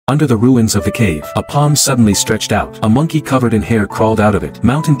Under the ruins of the cave, a palm suddenly stretched out. A monkey covered in hair crawled out of it.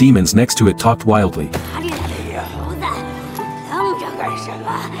 Mountain demons next to it talked wildly.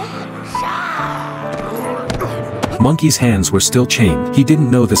 Monkey's hands were still chained. He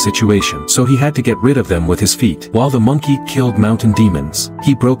didn't know the situation, so he had to get rid of them with his feet. While the monkey killed mountain demons,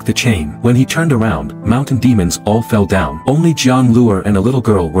 he broke the chain. When he turned around, mountain demons all fell down. Only Jiang Liu'er and a little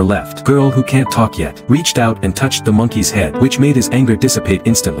girl were left. Girl, who can't talk yet, reached out and touched the monkey's head, which made his anger dissipate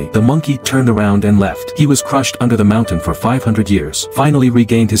instantly. The monkey turned around and left. He was crushed under the mountain for 500 years, finally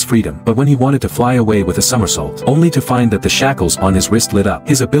regained his freedom. But when he wanted to fly away with a somersault, only to find that the shackles on his wrist lit up,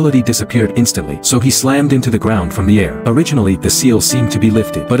 his ability disappeared instantly, so he slammed into the ground from the air. Originally, the seal seemed to be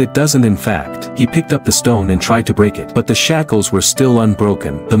lifted, but it doesn't in fact. He picked up the stone and tried to break it, but the shackles were still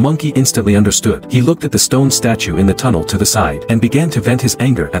unbroken. The monkey instantly understood. He looked at the stone statue in the tunnel to the side, and began to vent his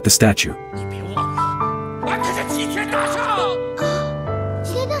anger at the statue.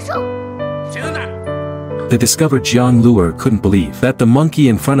 The discovered Jiang Liu'er couldn't believe that the monkey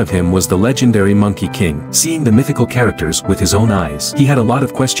in front of him was the legendary Monkey King. Seeing the mythical characters with his own eyes, he had a lot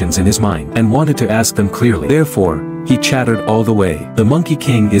of questions in his mind, and wanted to ask them clearly. Therefore, he chattered all the way. The Monkey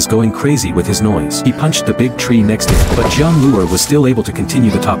King is going crazy with his noise. He punched the big tree next to him, but Jiang Liu'er was still able to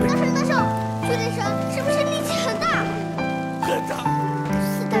continue the topic.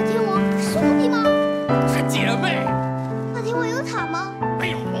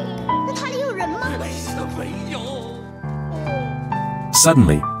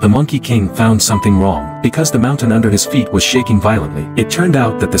 Suddenly, the Monkey King found something wrong, because the mountain under his feet was shaking violently. It turned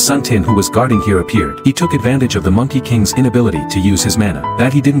out that the Sun Tin who was guarding here appeared. He took advantage of the Monkey King's inability to use his mana,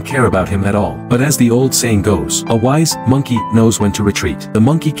 that he didn't care about him at all. But as the old saying goes, a wise monkey knows when to retreat. The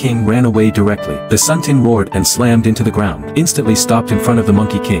Monkey King ran away directly. The Sun Tin roared and slammed into the ground, instantly stopped in front of the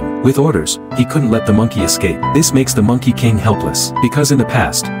Monkey King. With orders, he couldn't let the monkey escape. This makes the Monkey King helpless, because in the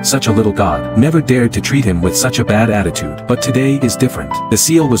past, such a little god never dared to treat him with such a bad attitude. But today is different. The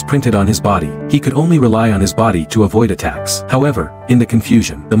seal was printed on his body. He could only rely on his body to avoid attacks. However, in the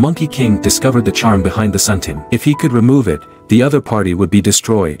confusion, the Monkey King discovered the charm behind the Sun Tin. If he could remove it, the other party would be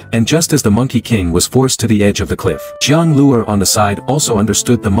destroyed. And just as the Monkey King was forced to the edge of the cliff, Jiang Liu'er on the side also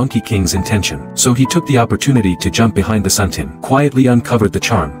understood the Monkey King's intention. So he took the opportunity to jump behind the Sun Tin, quietly uncovered the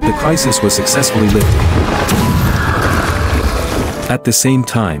charm. The crisis was successfully lifted. At the same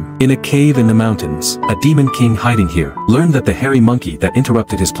time, in a cave in the mountains, a demon king hiding here learned that the hairy monkey that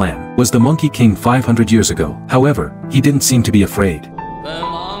interrupted his plan was the Monkey King 500 years ago. However, he didn't seem to be afraid. 本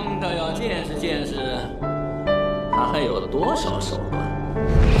王倒要见识见识，他还有多少手。